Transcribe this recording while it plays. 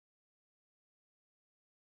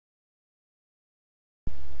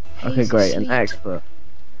Okay, great, an expert.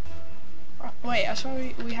 Wait, I saw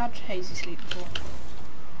we had hazy sleep before.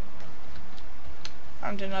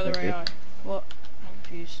 And another Okay. AI. What? I'm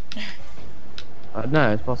confused.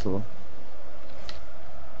 No, it's possible.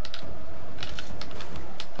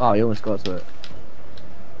 Oh, you almost got to it.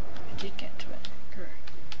 I did get to it. Correct.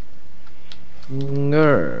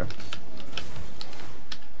 Grr.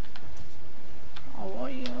 Oh,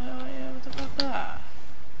 what the fuck that?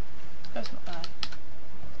 That's not bad.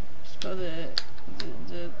 Just got the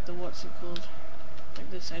what's it called? Like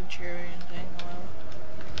the Centurion thing or whatever.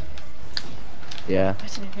 Yeah. I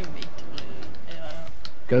didn't even mean to do it. Yeah.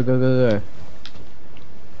 Go, go, go, go.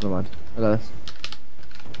 Never mind. I got this.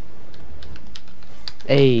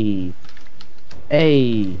 Hey.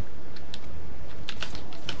 Hey.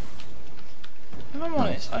 If I'm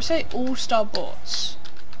honest, I say all-star bots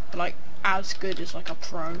are like as good as like a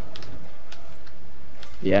pro.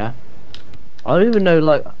 Yeah. I don't even know,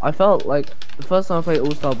 like, I felt like the first time I played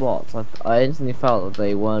All-Star Bots, I instantly felt that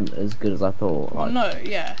they weren't as good as I thought. Well, Like, no,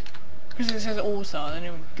 yeah, because it says all-star, they're not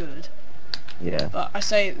even good. yeah. But I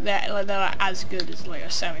say they're like as good as like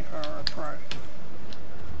a semi-pro or a pro.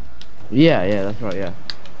 Yeah, yeah, that's right, yeah.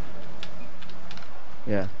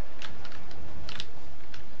 Yeah.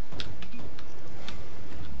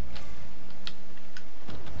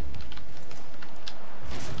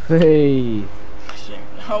 Hey.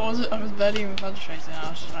 I was barely even concentrating. I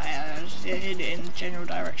was just like, I was hit it in the general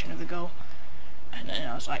direction of the goal, and then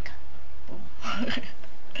I was like, boom.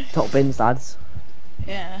 Top bins, lads.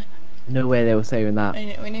 Yeah. No way they were saving that.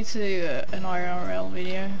 We need to do an IRL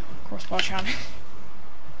video, crossbar challenge.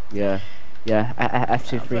 Yeah. Yeah,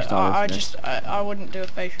 F2 But freestyle. I wouldn't do a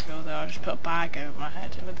face reveal though. I just put a bag over my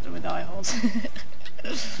head with eye holes.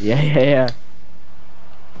 Yeah, yeah, yeah.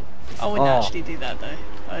 I wouldn't actually do that though.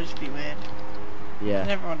 That'd just be weird. Yeah.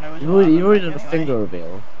 And everyone knows. You already done a anyway. finger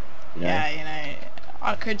reveal. You know? Yeah, you know,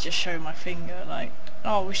 I could just show my finger. Like,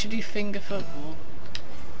 oh, we should do finger football.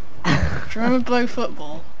 Do you remember blow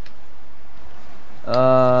football?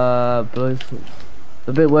 Blow.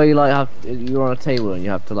 The bit where you like you're on a table and you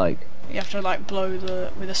have to like. You have to like blow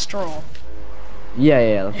with a straw. Yeah,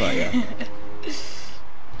 yeah, that's right. Yeah.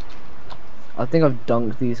 I think I've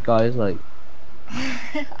dunked these guys like.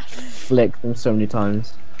 Flicked them so many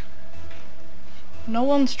times. No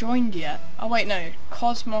one's joined yet. Oh wait, no.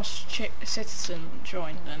 Cosmos Citizen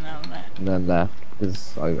joined and now I'm there. And then left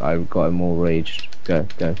because I got him all raged. Go,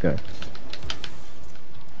 go, go.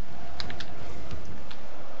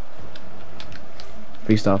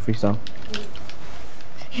 Freestyle, freestyle.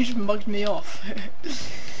 You just mugged me off.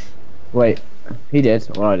 Wait, he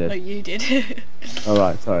did, or I No, did? you did.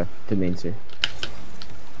 Alright, sorry, didn't mean to.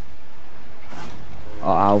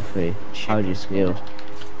 Oh, Alfie, how do you feel?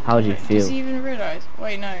 How do you feel? Does he even realise?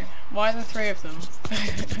 Wait, no. Why are there 3 of them?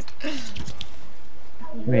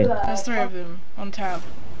 Wait. There's 3 of them on tab.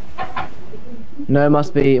 No, it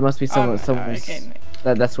must be someone's okay.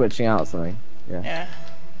 they're switching out something. Yeah.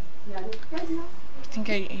 Yeah. I think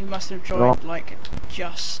he must have joined like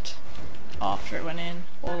just after it went in,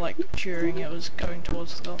 or like during it was going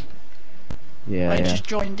towards the goal. Yeah, I yeah. just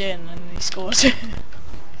joined in and he scored.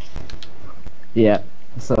 Yeah,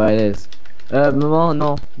 that's the way it is. Maman,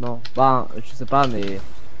 non, non. Ben, je sais pas, mais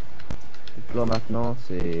là maintenant,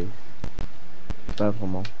 c'est pas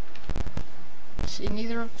vraiment. See,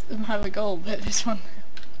 neither of them have a goal, but this one.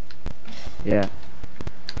 Yeah.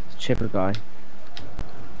 It's a chipper guy.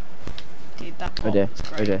 Dude, that Oh ball dear, was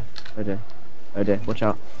oh great. dear, oh dear, oh dear, watch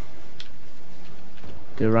out.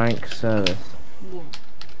 Do rank service. Boom.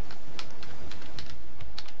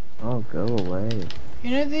 Oh, go away. You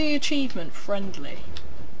know the achievement friendly?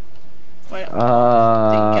 Wait,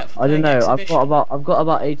 I don't know. exhibition. I've got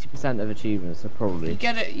about 80% of achievements, so probably. You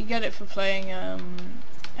get it for playing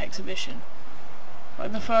exhibition.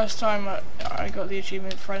 Like the first time I got the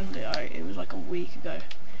achievement friendly, it was like a week ago,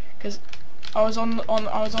 because I was on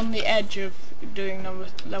the edge of doing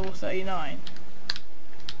level 39.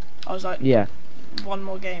 I was like, Yeah. one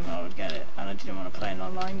more game and I would get it, and I didn't want to play an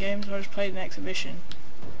online game, so I just played an exhibition.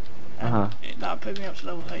 And that put me up to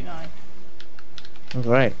level 39. Oh,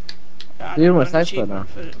 great. I You're got almost an expert now.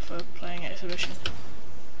 achievement for playing exhibition.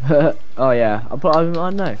 Oh yeah. I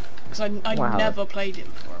don't know. Because I Wow. never played it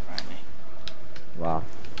before, apparently. Wow.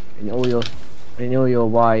 In all your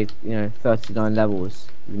wide, 39 levels,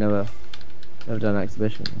 you've never done an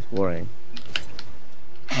exhibition. It's boring.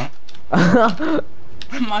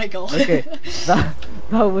 Michael. Okay, that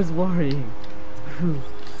was worrying.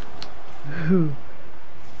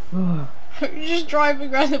 You're just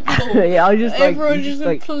driving around the pool. Yeah, I just like. Everyone you just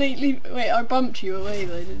like completely. Wait, I bumped you away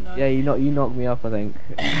though, didn't I? yeah, you knocked me up, I think.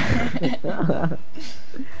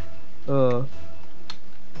 Uh.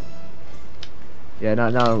 Yeah,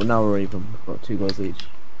 now we're even. We've got 2 goals each.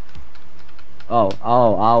 Oh,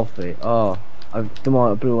 Alfie. Oh, come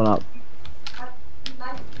on, blue one up.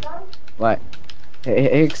 Ouais.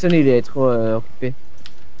 Hickson, il est trop occupé.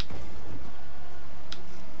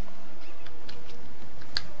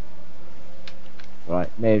 Right,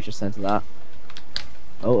 may have just sent to that.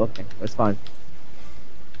 Oh, okay, that's fine.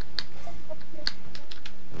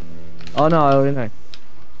 Oh no, I already know.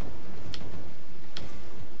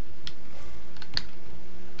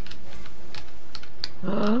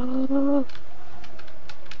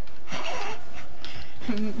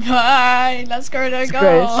 Bye. Let's go to It's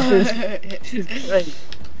goal. great. It's great.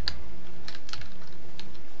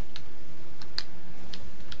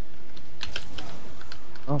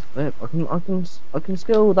 Oh flip! I can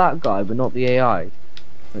skill that guy, but not the AI.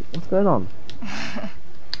 Like, what's going on?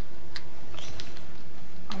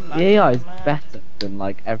 The AI is better than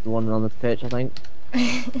like everyone on this pitch, I think.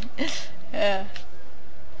 Yeah.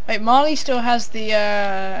 Wait, Marley still has the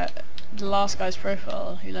last guy's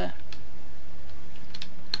profile. Who there?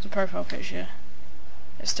 The profile picture.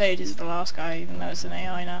 It stayed as the last guy, even though it's an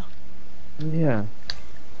AI now. Yeah.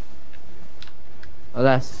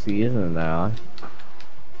 Unless he isn't an AI.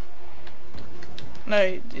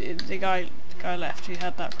 No, the guy left who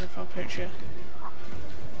had that profile picture.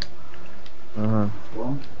 Well,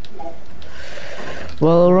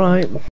 alright.